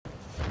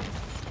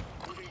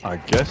I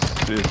guess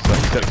it's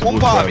acceptable One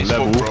part of to it's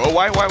level. fucked, bro.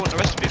 Why won't the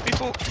rest of it be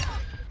fucked?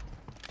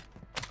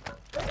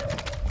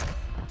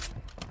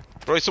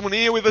 Bro, is someone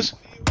here with us?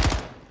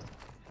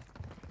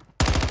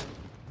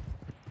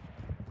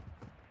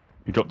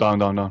 You drop down,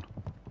 down, down.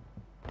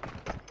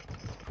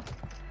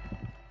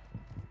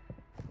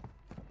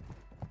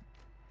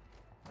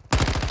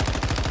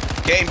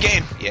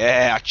 Game.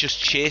 Yeah, I just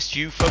chased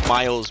you for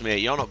miles, mate.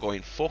 You're not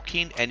going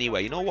fucking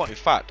anywhere. You know what? In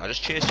fact, I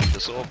just chased you for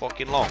so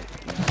fucking long.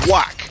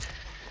 Whack!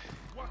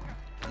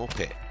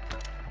 Muppet.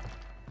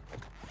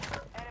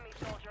 Enemy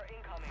soldier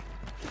incoming.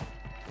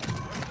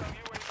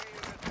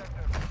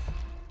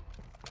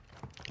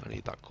 I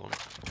need that gun.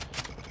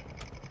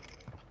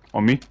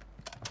 On me.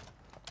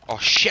 Oh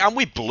shit, I'm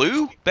with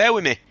blue? Bear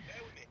with me.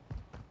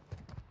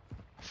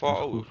 I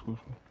thought, Cool.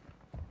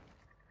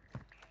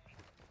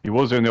 He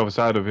was on the other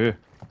side of here.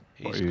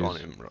 he's got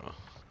him, bro.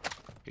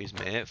 His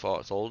mate thought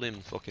I told him,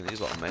 fucking, he's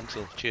got a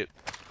mental chip.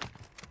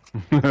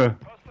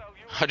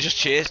 I just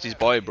chased his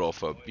boy, bro,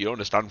 for, you don't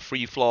understand,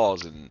 3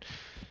 floors and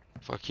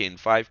fucking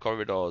 5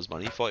 corridors,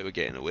 man. He thought he was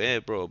getting away,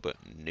 bro, but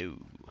no.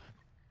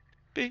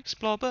 Big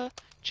splobber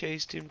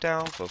chased him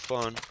down for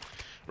fun.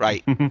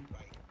 Right. Where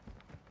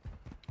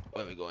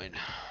are we going?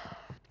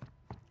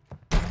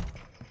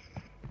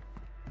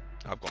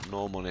 I've got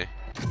no money.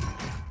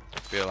 I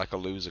feel like a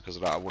loser because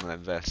I don't have one of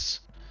them vests.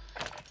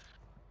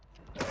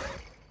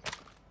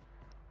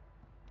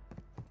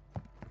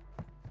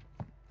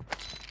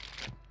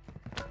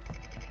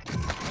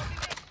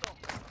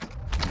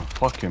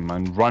 Fucking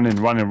man, running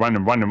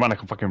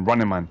like a fucking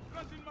running man.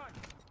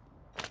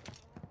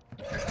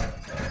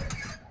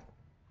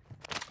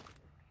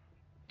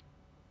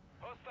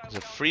 There's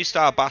a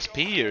 3-star Bass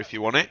P here if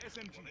you want it.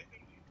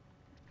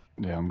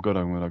 Yeah, I'm good.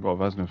 I got a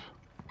Vaznov.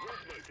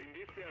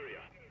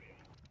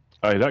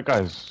 Hey, that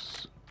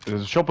guy's.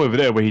 There's a shop over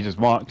there where he just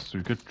marked, so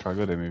we could try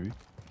go there maybe.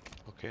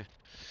 Okay.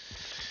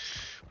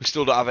 We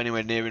still don't have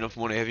anywhere near enough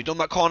money. Have you done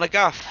that corner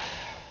gaff?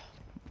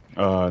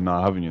 No,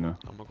 I haven't, you know.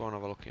 I'm gonna go and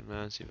have a look in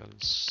there and see if I can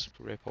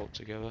scrape all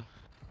together.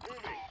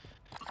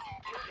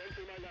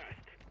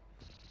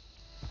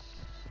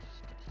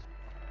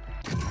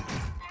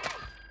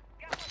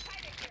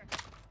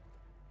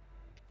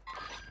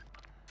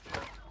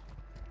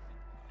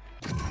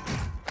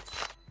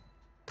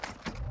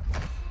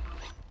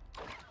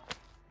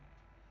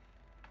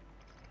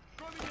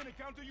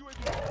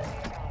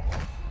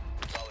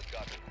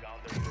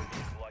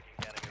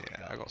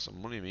 Yeah, I got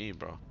some money, me,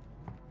 bro.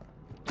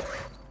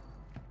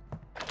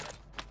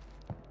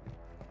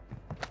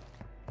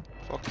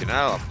 Fucking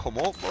hell, I've come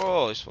up,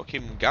 bro. This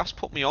fucking gas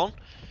put me on.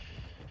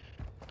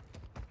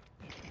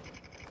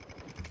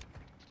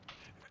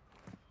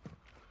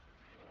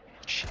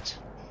 Shit.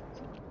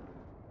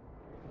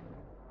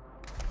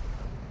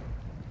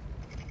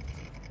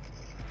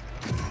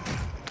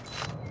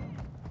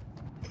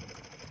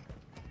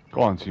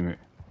 Go on, teammate.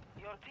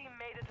 Your team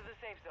made it to the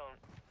safe zone.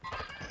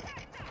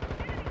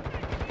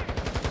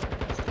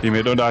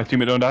 Teammate, don't die.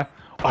 Teammate, don't die.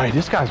 Alright,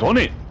 this guy's on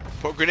it.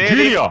 Put a grenade in.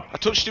 Julia! I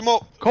touched him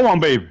up. Come on,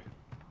 babe.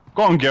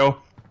 Go on, girl.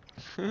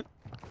 Enemy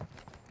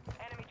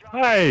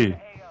Hey! AO.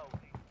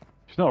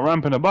 She's not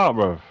ramping about,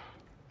 bro.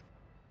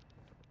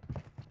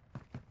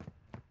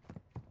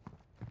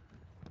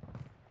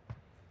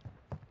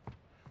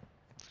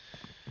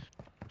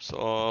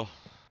 So,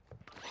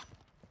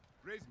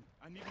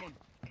 I need money.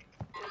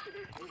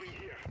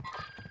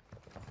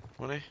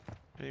 money?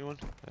 Anyone?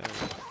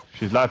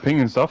 She's live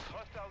pinging stuff.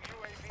 Hostile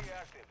UAV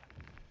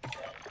active.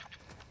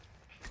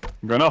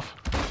 Good enough.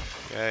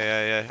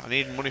 Yeah. I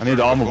need money. I need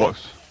the armor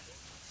box.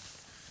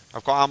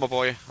 I've got armor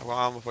for you.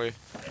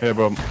 Here,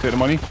 bro. Take the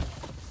money.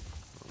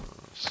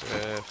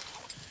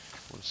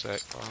 Safe. One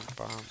sec.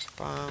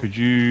 Bam. Could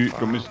you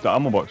go miss the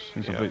ammo box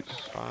in some Yep.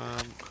 plates?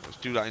 Bam. Let's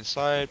do that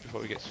inside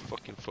before we get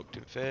fucking fucked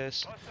in the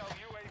face. Hostile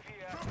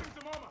UAV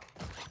active.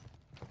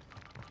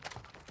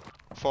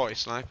 40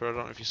 sniper. I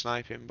don't know if you're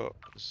sniping, but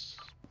it's...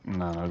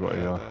 Nah, I got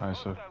it. Yeah, I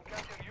saw. Hostile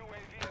counter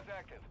UAV is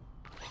active.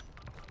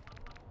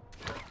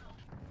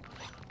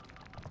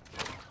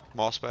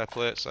 more spare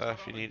plates there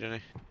if you need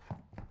any.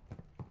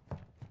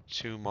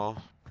 2 more.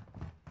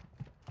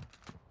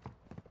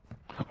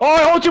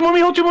 Oh, hold you,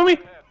 mummy!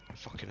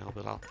 Fucking hell,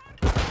 Bilal.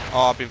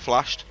 Oh, I've been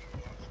flashed.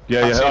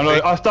 Yeah, That's yeah, I know.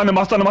 it, I stunned him.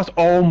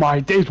 Oh my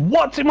days!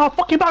 What's in my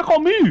fucking back? I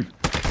can't move.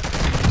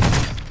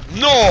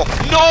 No,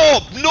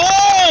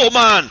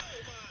 man!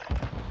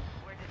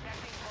 We're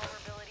detecting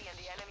vulnerability in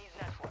the enemy's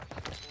network.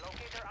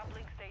 Locate their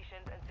uplink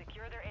stations and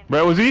secure their info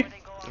Where was he? before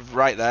they go on.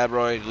 Right there,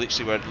 bro.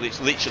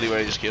 Literally where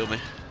he just killed me.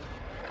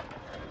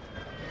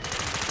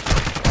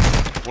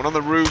 One on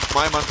the roof,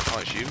 my man. Oh,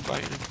 it's you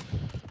fighting him.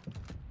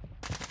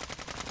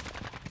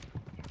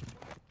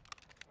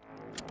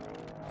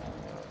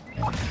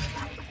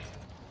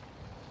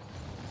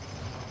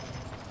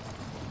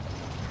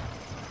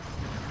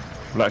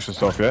 Relax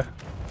yourself, yeah?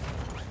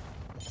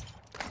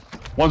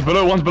 One's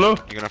below. You're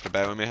gonna have to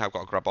bear with me. I've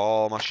got to grab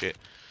all my shit.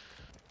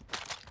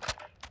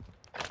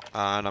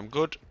 And I'm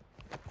good.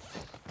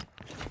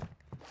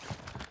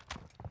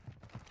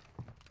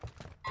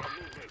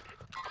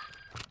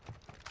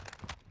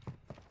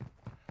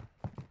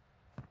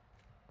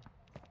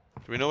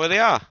 Do we know where they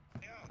are?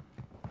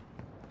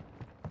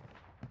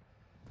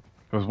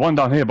 There was one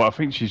down here, but I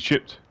think she's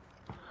chipped.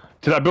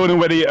 To that building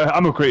where the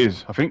ammo crate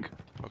is, I think.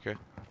 Okay.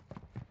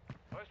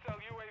 Hostile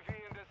UAV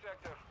in this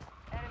sector.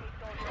 Enemy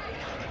soldier.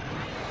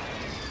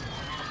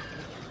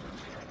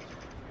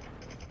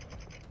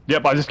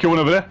 Yep, I just killed one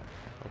over there.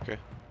 Okay.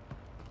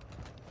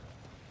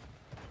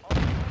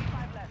 Only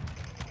 25 left.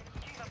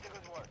 Keep up the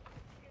good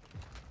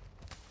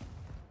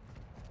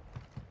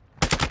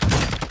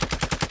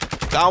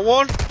work. Down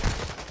one.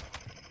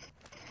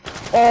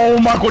 Oh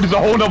my god, there's a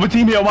whole other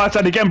team here on my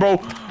side again, bro.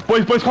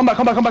 Boys, come back.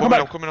 I'm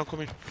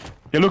coming.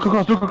 Yeah, look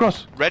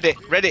across. Ready.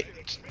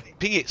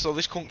 Ping it so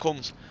this cunt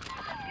comes.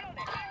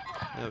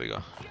 There we go.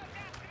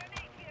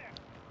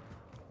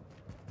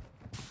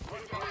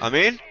 I'm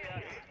in.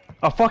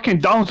 I fucking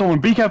downed someone,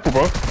 be careful,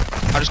 bro.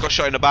 I just got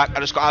shot in the back. I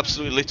just got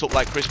absolutely lit up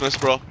like Christmas,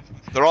 bro.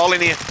 They're all in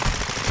here.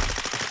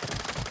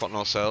 Got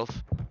no self.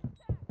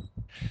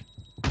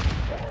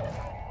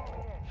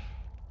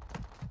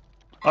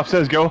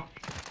 Upstairs, girl.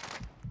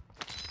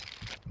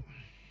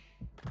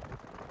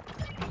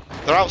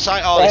 They're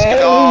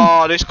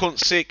outside. This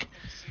cunt's sick.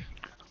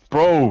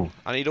 Bro.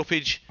 I need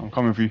uppage. I'm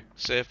coming for you.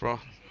 Safe, bro.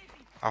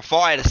 I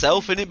thought I had a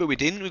self in it, but we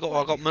didn't. I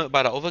got murked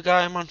by that other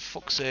guy, man.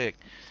 Fuck's sake.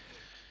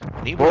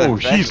 I need one of Bro, them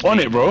she's vests, on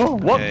me. it, bro.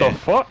 What Yeah. the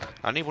fuck?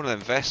 I need one of them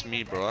vests,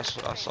 me, bro.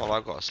 That's all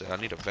I've got to say. I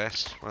need a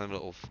vest. One of them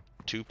little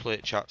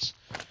 2-plate chats.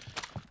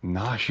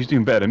 Nah, she's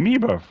doing better than me,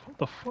 bro. What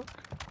the fuck?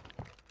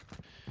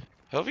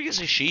 I don't think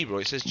it's a she, bro.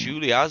 It says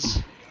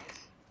Julia's.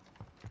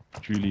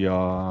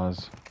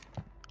 Julia's.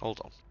 Hold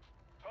on.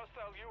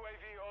 Hostile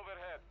UAV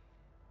overhead.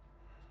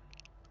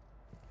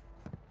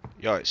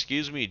 Yo,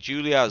 excuse me,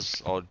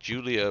 Julia's or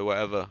Julia,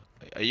 whatever.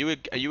 Are you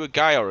a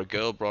guy or a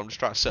girl, bro? I'm just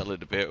trying to settle a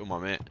debate with my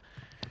mate.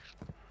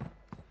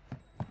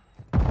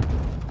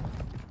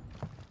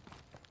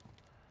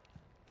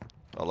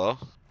 Hello?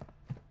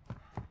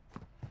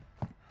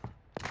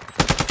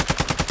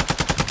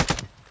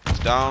 It's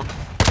down.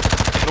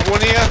 Another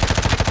one here.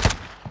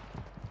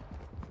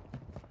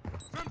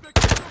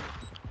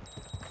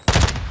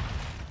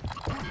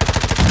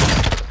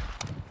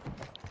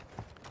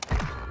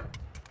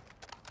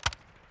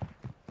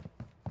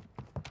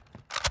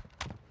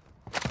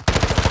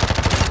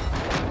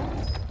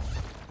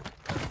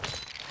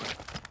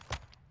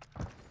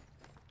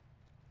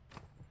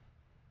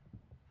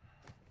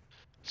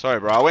 Sorry,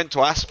 bro. I went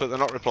to ask, but they're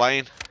not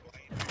replying.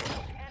 Enemy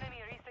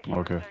resecured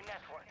Okay. their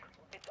network.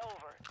 It's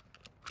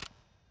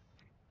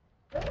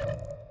over.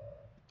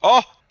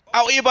 Oh!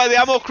 Out here by the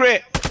ammo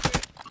crate!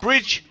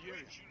 Bridge!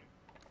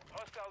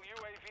 Hostile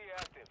UAV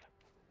active.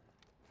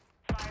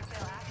 Fire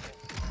sale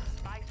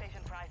active. Buy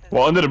station prices.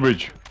 What, under the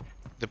bridge?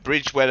 The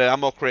bridge where the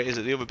ammo crate is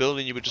at the other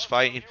building you were just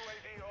fighting.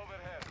 UAV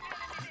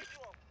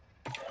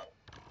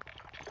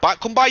overhead.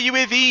 Come by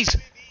UAVs!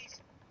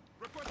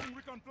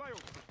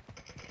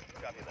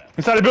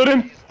 Inside the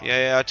building? Yeah,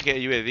 I had to get a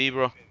UAV,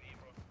 bro.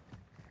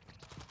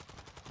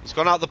 He's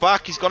gone out the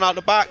back,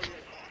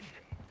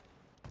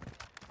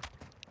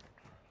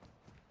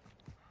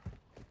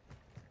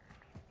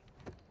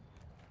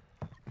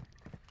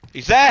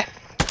 He's there!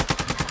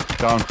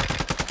 Down.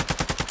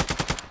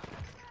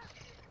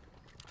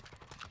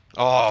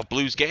 Oh,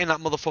 Blue's getting that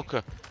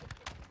motherfucker.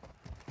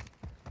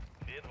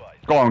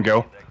 Go on,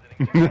 girl.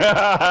 He's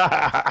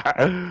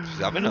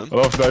having him. I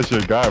love that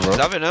shit guy, bro. He's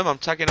having him, I'm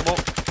tagging him up.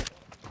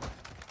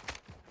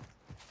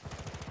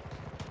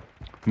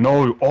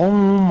 No, oh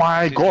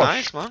my He's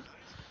gosh. nice, man.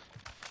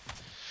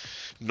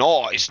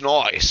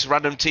 Nice.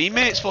 Random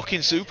teammates,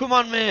 fucking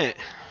Superman, mate.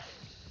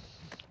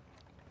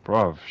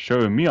 Bruv,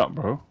 showing me up,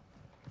 bro.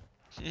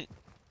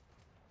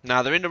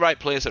 Nah, they're in the right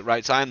place at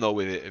right time though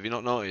with it. Have you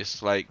not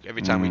noticed? Like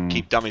every time we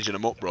keep damaging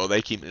them up, bro,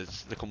 they come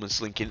and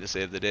slink in to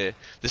save the day.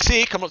 They're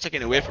sick. I'm not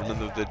taking it away from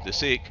them. They're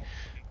sick,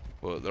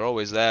 but they're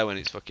always there when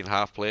it's fucking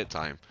half plate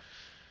time.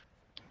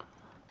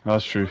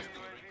 That's true.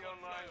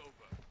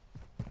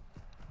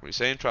 What are you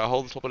saying? Try to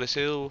hold the top of this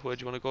hill. Where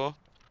do you want to go?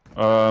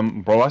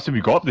 Bro, I said we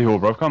got up the hill,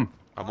 bro. Come.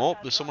 I'm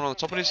up. There's someone on the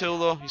top of this hill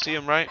though. You see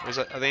them, right?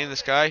 Are they in the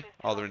sky?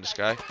 Oh, they're in the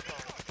sky.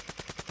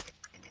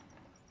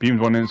 Beamed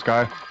one in the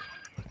sky.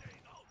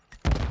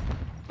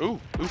 Ooh,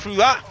 who threw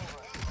that?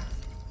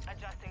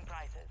 Adjusting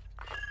prices.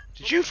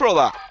 Did you throw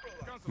that?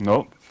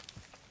 Nope.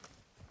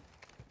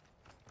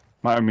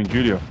 Might have been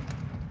Julia.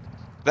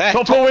 There.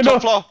 Top floor window.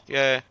 Top floor.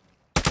 Yeah.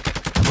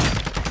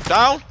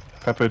 Down.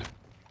 Peppered.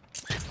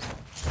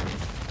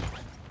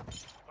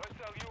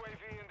 Hostile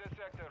UAV in this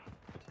sector.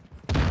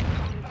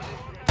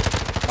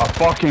 I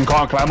fucking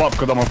can't climb up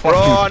because I'm a fucking Bro,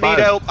 I spaz.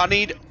 need help. I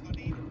need.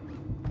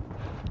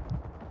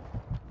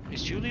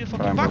 Is Julia fucking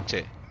Climb, bro. backed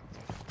it?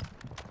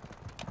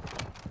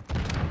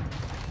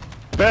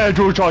 Bare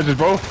dual charges,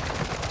 bro.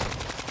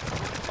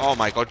 Oh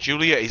my god,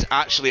 Julia is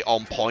actually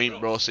on point,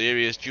 bro.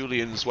 Serious.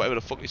 Julian's, whatever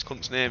the fuck this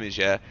cunt's name is,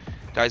 yeah.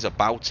 Guy's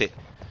about it.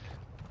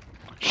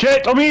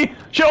 Shit on me!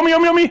 Shit on me,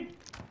 on me, on me!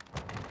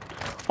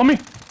 On me!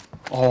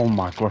 Oh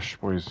my gosh,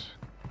 boys. You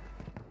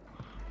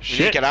need to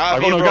Shit! get out I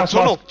of got here, no bro. gas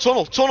Tunnel.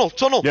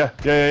 mask.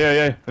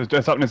 Yeah.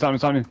 It's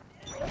happening.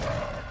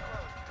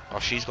 Oh,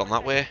 she's gone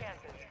that way.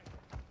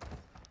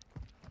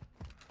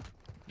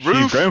 Roof.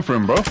 She's going for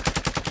him, bro.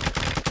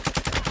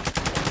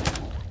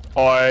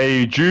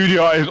 Oi,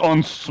 Julia is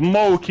on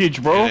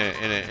smokage, bro.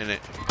 In it.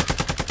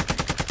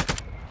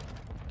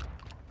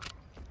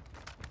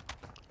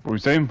 What are we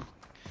saying?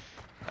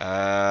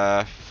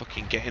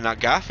 Fucking getting that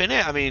gaff,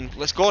 innit? I mean,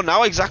 let's go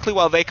now exactly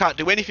while they can't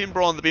do anything,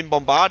 bro, and they've been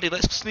bombarded.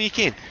 Let's sneak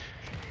in.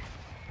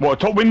 What,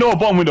 top window or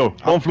bottom window?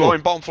 Bottom floor.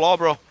 Going bottom floor,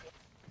 bro.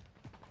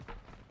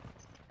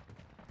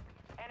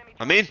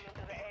 I'm in.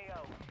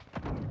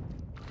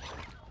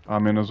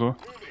 I'm in as well.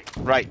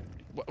 Right.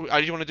 How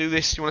do you want to do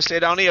this? Do you want to stay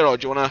down here, or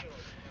do you want to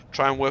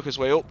try and work his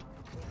way up?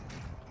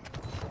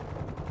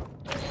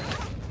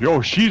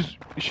 Yo, she's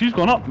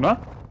gone up, nah?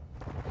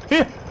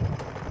 Here!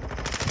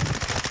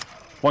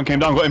 One came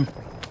down, got him.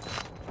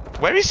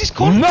 Where is this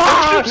cunt?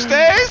 Nah!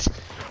 Upstairs?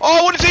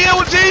 Oh, what is he?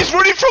 What is he? He's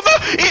running from her!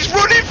 He's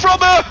running from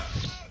her!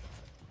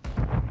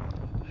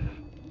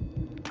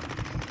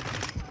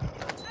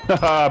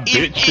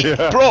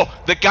 Bitch. Bro,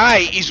 the guy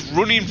is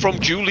running from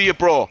Julia,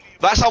 bro.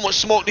 That's how much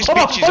smoke this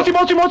bitch is on.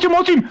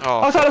 Watch him!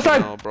 Oh,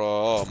 outside! no, bro.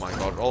 Oh my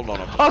god, hold on.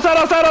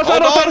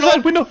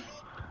 Outside, window!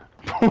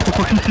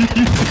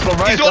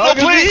 He's got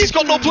no plates! He's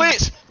got no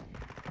plates!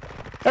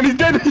 And he's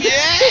dead! Yeah!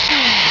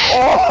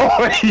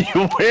 Oh,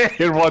 you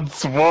weird one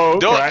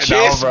smoke Don't right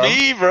chase now, bro.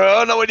 me,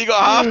 bro. Not when you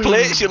got half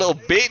plates, you little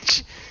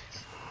bitch.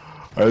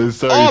 Sorry, Oh,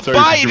 sorry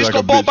bye! to You be just like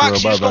got a bought bitch, back. bro.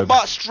 She just got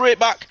back, straight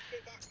back.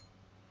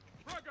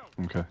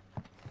 Okay.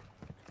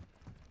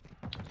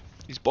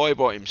 His boy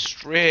brought him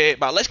straight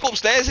back. Let's go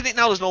upstairs, isn't it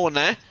now? There's no one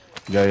there.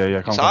 Yeah.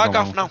 It's our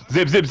gaff now.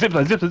 Zip.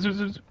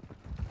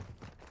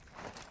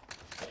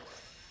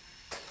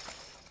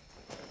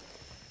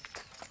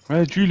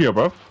 Where's Julia,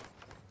 bro?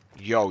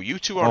 Yo, you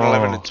two are on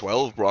 11 and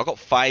 12, bro. I got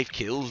 5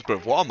 kills, bro.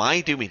 What am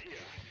I doing?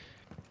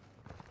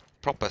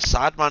 Proper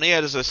sad, man. Here,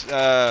 there's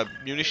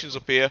munitions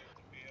up here.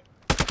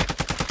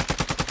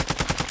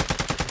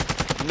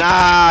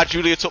 Nah,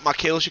 Julia took my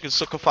kills. You can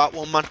suck a fat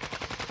one, man.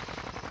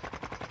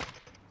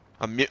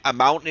 I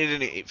mounted it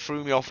and it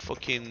threw me off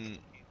fucking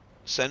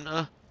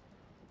center.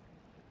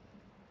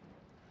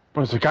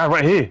 Bro, there's a guy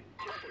right here.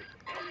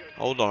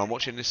 Hold on, I'm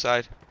watching this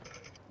side.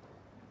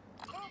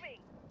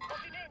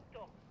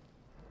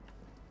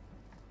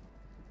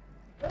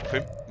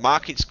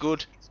 Market's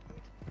good.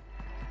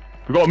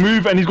 We gotta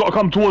move and he's gotta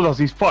come towards us.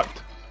 He's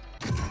fucked.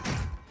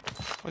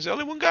 Was there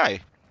only one guy?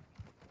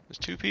 There's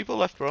 2 people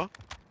left, bro.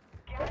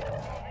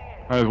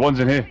 There's one's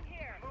in here.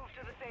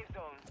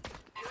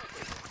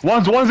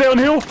 One's there on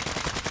the hill.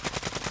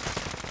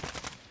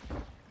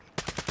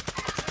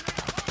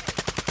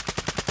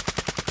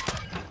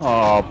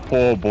 Oh,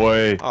 poor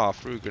boy. Ah, I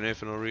threw a grenade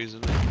for no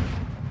reason.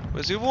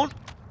 Where's the other one?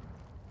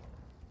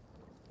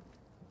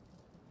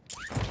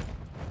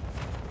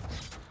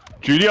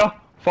 Julia,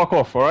 fuck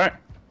off, alright?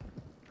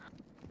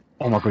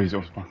 Oh my god, he's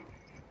yours, man.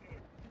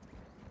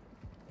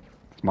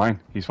 It's mine.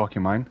 He's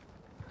fucking mine.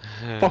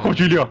 Fuck off,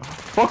 Julia.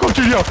 Fuck off,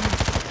 Julia.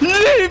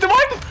 Yeah, he's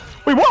mine.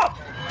 Wait, what?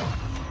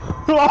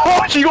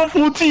 Oh, she got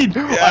 14.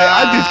 Yeah.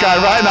 I add this guy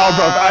right now,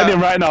 bro. Add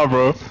him right now,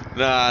 bro.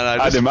 Nah.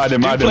 Add him.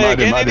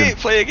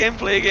 Play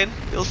again.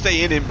 He'll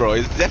stay in him, bro.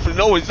 He's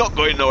definitely he's not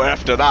going nowhere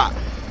after that.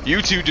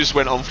 You two just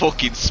went on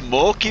fucking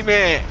smoky,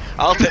 mate.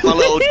 I'll take my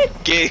little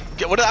gig.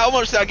 How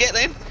much did I get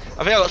then?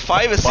 I think I got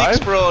 5 or 6,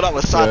 bro. That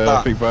was sad. Yeah,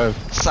 I think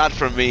 5. Sad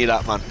from me,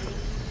 that man.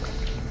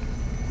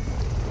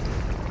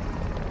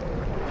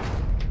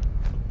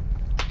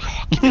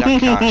 Give me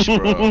that cash,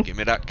 bro. Give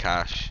me that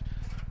cash.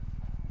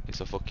 It's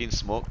a fucking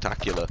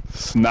smoke-tacular.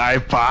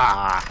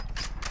 Sniper.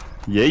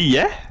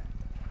 Yeah.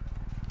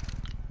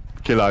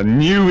 Killer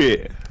knew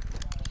it.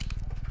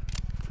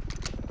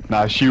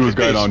 Nah, she was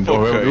going on.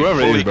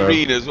 Whoever it is, bro.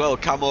 Green as well,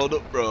 camoed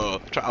up,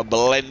 bro. Trying to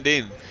blend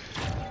in.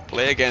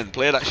 Play again,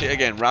 play that shit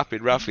again.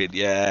 Rapid.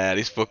 Yeah,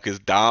 this fucker's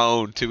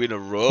down. 2 in a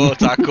row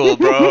tackle,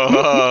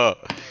 bro.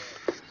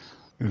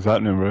 Is that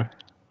happening, bro?